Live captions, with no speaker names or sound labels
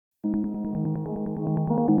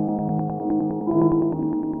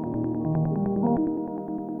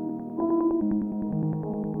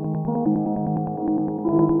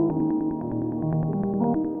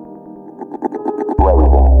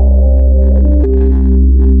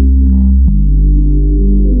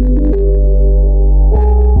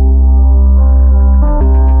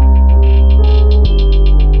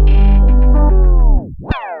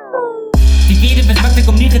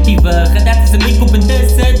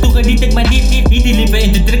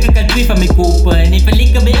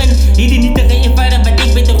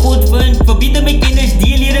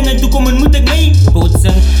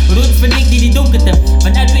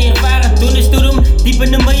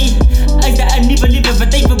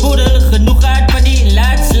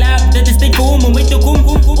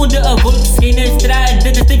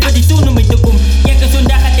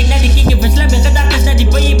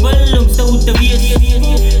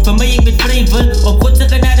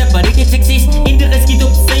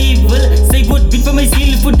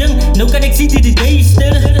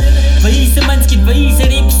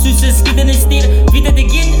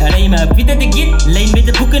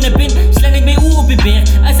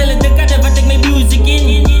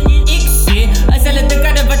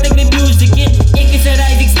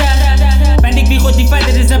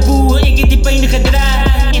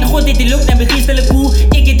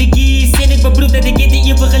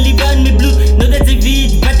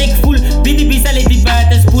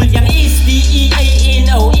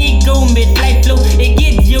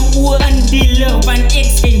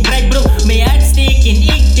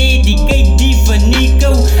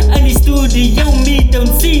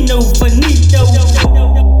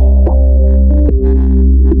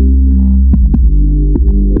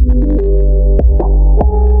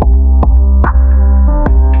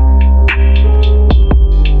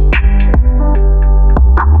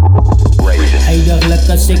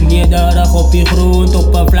nederig op die grond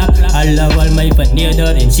op 'n vlak. Hulle wil my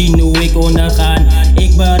verneder en sien hoe ek ondergaan.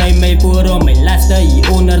 Ek berei my voor om my laste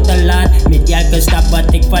hieronder te laat. Met elke stap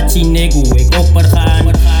wat ek vat sien ek hoe ek oppergaan.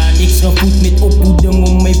 Ek gevoed met opvoeding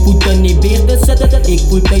om my voete nie weg te sit. Ek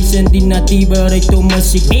voel thuis in die natuur, bereid om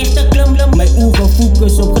muziek weg te klim. My ogen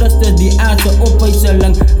fokus op Christus, die aardse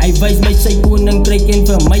opwyseling. Hy wys my sy koninkryk en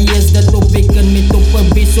vir my is dit opwekken. Met op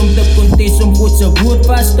 'n bes om te kontes om God se woord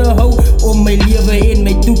vas te hou. Om my lewe en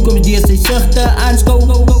my toekoms deur sy sig te aanskou.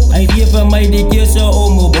 Hy gee vir my die keuse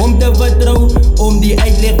om op hom te vertrou. Om die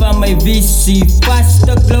uitleg van my visie vas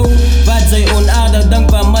te klou. Wat sy onaardig dink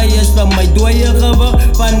van my is van my dooie gewig.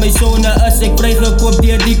 Van my sonde is ek vrygekoop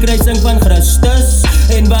deur die kruising van Christus.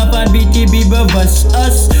 En waarvan BTB bewus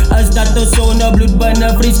is dat ons sonde bloed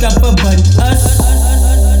binne vriendskap verbind is.